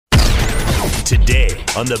Today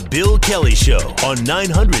on The Bill Kelly Show on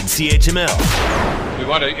 900 CHML. We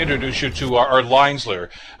want to introduce you to our Lions Lair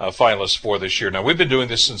finalists for this year. Now, we've been doing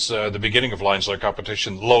this since the beginning of Lions Lair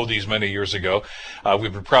competition, these many years ago.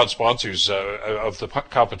 We've been proud sponsors of the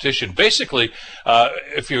competition. Basically,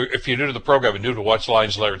 if you're new to the program and new to what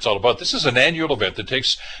Lions Lair it's all about, this is an annual event that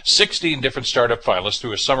takes 16 different startup finalists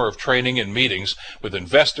through a summer of training and meetings with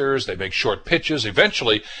investors. They make short pitches,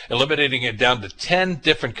 eventually eliminating it down to 10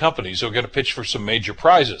 different companies who are going to pitch for some major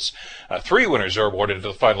prizes. 3 winners are awarded at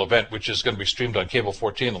the final event, which is going to be streamed on Cable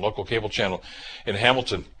 14, the local cable channel in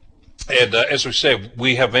Hamilton. And as we say,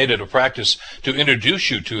 we have made it a practice to introduce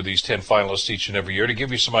you to these 10 finalists each and every year to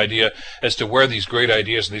give you some idea as to where these great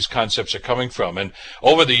ideas and these concepts are coming from. And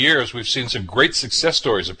over the years, we've seen some great success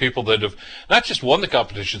stories of people that have not just won the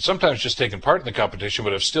competition, sometimes just taken part in the competition,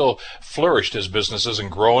 but have still flourished as businesses and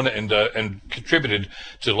grown and contributed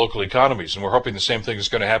to local economies. And we're hoping the same thing is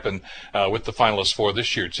going to happen with the finalists for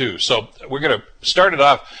this year, too. So we're going to start it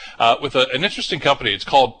off with an interesting company. It's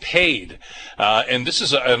called Paid. And this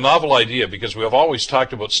is a novel idea because we have always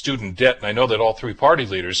talked about student debt, and I know that all 4 party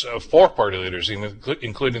leaders,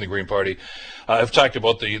 including the Green Party, have talked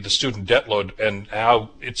about the student debt load and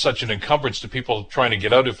how it's such an encumbrance to people trying to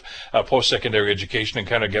get out of post-secondary education and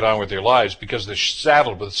kind of get on with their lives because they're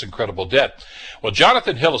saddled with this incredible debt. Well,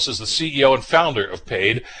 Jonathan Hillis is the CEO and founder of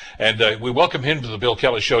Paid, and we welcome him to the Bill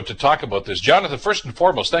Kelly Show to talk about this. Jonathan, first and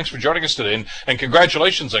foremost, thanks for joining us today, and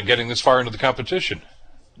congratulations on getting this far into the competition.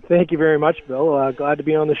 Thank you very much, Bill. Glad to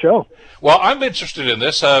be on the show. Well, I'm interested in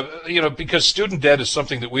this, because student debt is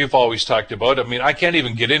something that we've always talked about. I mean, I can't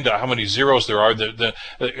even get into how many zeros there are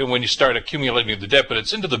when you start accumulating the debt, but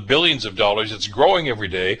it's into the billions of dollars. It's growing every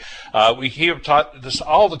day. We hear taught this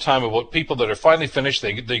all the time about people that are finally finished.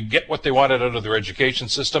 They get what they wanted out of their education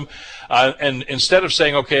system. And instead of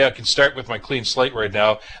saying, okay, I can start with my clean slate right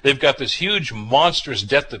now, they've got this huge, monstrous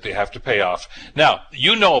debt that they have to pay off. Now,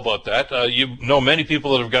 you know about that. You know many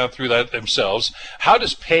people that have gone through that themselves. How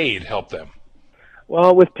does Paid help them?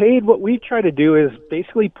 Well, with Paid, what we try to do is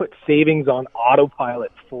basically put savings on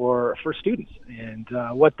autopilot for students. And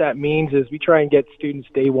what that means is we try and get students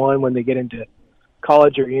day one when they get into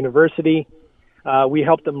college or university. We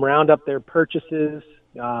help them round up their purchases,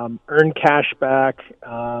 earn cash back,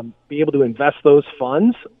 be able to invest those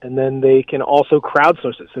funds, and then they can also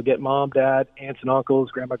crowdsource it. So get mom, dad, aunts and uncles,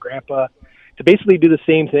 grandma, grandpa, to basically do the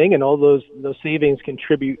same thing, and all those savings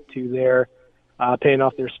contribute to their paying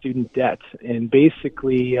off their student debt. And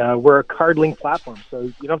basically, we're a card-linked platform, so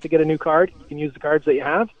you don't have to get a new card. You can use the cards that you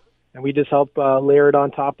have, and we just help layer it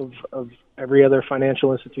on top of every other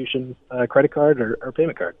financial institution credit card or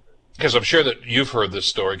payment card. Because I'm sure that you've heard this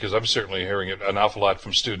story, because I'm certainly hearing it an awful lot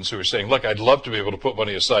from students who are saying, look, I'd love to be able to put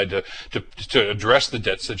money aside to address the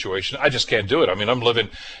debt situation. I just can't do it. I mean, I'm living,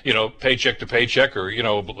 paycheck to paycheck or,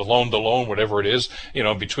 loan to loan, whatever it is,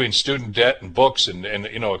 between student debt and books and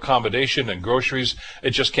accommodation and groceries.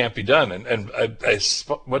 It just can't be done. And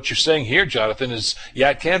what you're saying here, Jonathan, is,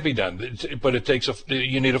 yeah, it can be done, but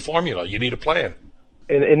you need a formula. You need a plan.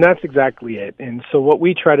 And that's exactly it. And so what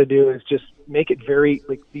we try to do is just make it very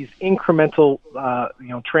like these incremental,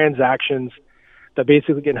 transactions that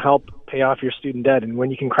basically can help pay off your student debt. And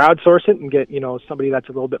when you can crowdsource it and get, somebody that's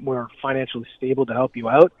a little bit more financially stable to help you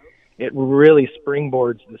out, it really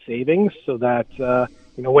springboards the savings so that,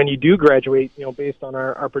 when you do graduate, based on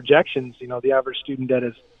our projections, the average student debt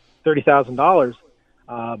is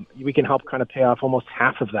 $30,000. We can help kind of pay off almost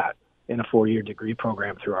half of that in a 4-year degree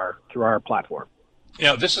program through our platform.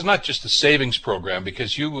 This is not just a savings program,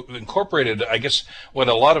 because you incorporated, I guess, what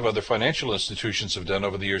a lot of other financial institutions have done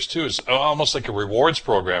over the years, too, is almost like a rewards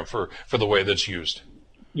program for the way that's used.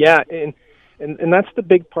 Yeah, and that's the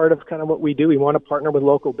big part of kind of what we do. We want to partner with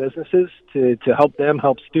local businesses to help them,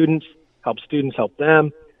 help students help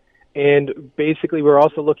them. And basically, we're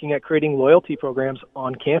also looking at creating loyalty programs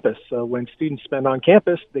on campus. So when students spend on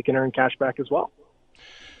campus, they can earn cash back as well.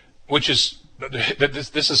 Which is...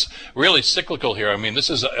 This is really cyclical here. I mean,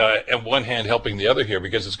 this is on one hand helping the other here,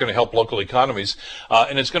 because it's going to help local economies,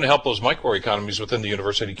 and it's going to help those microeconomies within the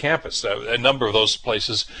university campus. A number of those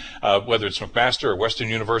places, whether it's McMaster or Western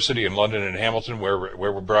University in London and Hamilton, where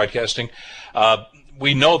we're broadcasting,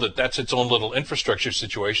 we know that that's its own little infrastructure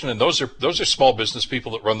situation, and those are small business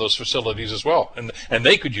people that run those facilities as well, and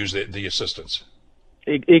they could use the assistance.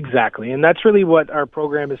 Exactly, and that's really what our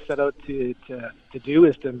program is set out to do,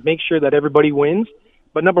 is to make sure that everybody wins.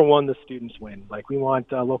 But number one, the students win. Like, we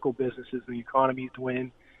want local businesses and the economies to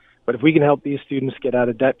win. But if we can help these students get out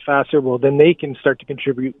of debt faster, well, then they can start to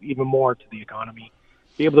contribute even more to the economy,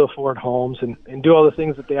 be able to afford homes and do all the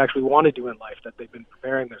things that they actually want to do in life that they've been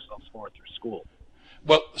preparing themselves for through school.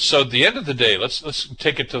 Well, so at the end of the day, let's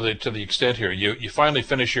take it to the extent here. You finally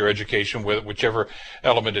finish your education with whichever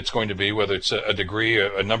element it's going to be, whether it's a degree,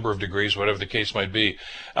 a number of degrees, whatever the case might be.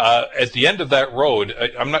 At the end of that road,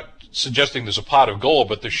 I'm not suggesting there's a pot of gold,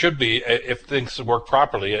 but there should be, if things work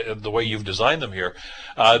properly the way you've designed them here.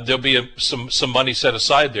 There'll be some money set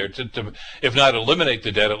aside there to, if not eliminate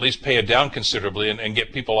the debt, at least pay it down considerably and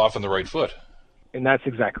get people off on the right foot. And that's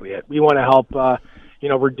exactly it. We want to help.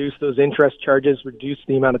 Reduce those interest charges, reduce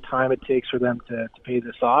the amount of time it takes for them to pay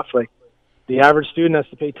this off. Like the average student has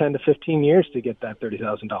to pay 10 to 15 years to get that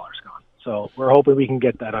 $30,000 gone. So we're hoping we can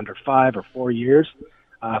get that under 5 or 4 years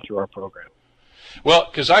through our program. Well,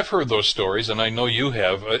 because I've heard those stories, and I know you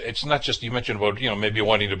have. It's not just, you mentioned about, maybe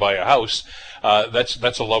wanting to buy a house.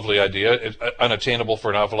 That's a lovely idea. It's unattainable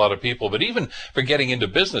for an awful lot of people. But even for getting into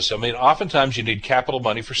business, I mean, oftentimes you need capital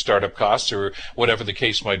money for startup costs or whatever the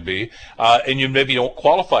case might be, and you maybe don't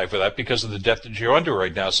qualify for that because of the debt that you're under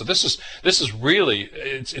right now. So this is really,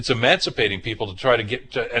 it's emancipating people to try to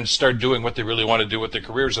get to, and start doing what they really want to do with their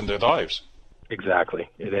careers and their lives. Exactly,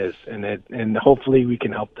 it is, and hopefully we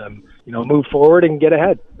can help them, move forward and get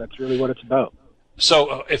ahead. That's really what it's about.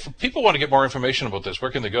 So, if people want to get more information about this,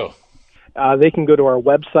 where can they go? They can go to our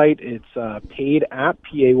website. It's paydapp,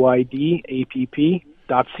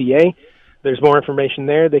 PAYDAPP.ca. There's more information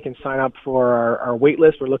there. They can sign up for our wait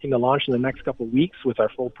list. We're looking to launch in the next couple of weeks with our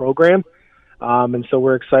full program, and so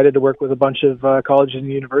we're excited to work with a bunch of colleges and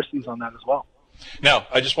universities on that as well. Now,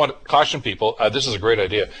 I just want to caution people, this is a great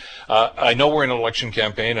idea. I know we're in an election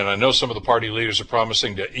campaign, and I know some of the party leaders are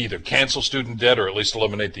promising to either cancel student debt or at least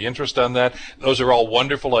eliminate the interest on that. Those are all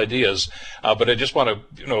wonderful ideas, but I just want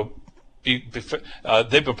to,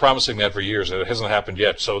 they've been promising that for years, and it hasn't happened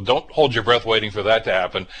yet. So don't hold your breath waiting for that to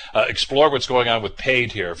happen. Explore what's going on with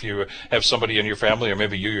PAID here. If you have somebody in your family, or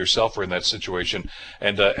maybe you yourself are in that situation,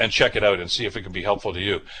 and check it out and see if it can be helpful to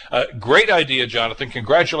you. Great idea, Jonathan.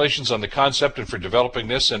 Congratulations on the concept and for developing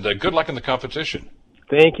this, and good luck in the competition.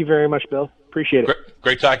 Thank you very much, Bill. Appreciate it.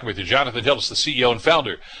 Great talking with you. Jonathan Hill is the CEO and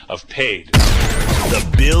founder of PAID. The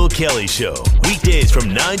Bill Kelly Show, weekdays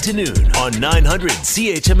from 9 to noon on 900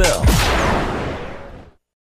 CHML.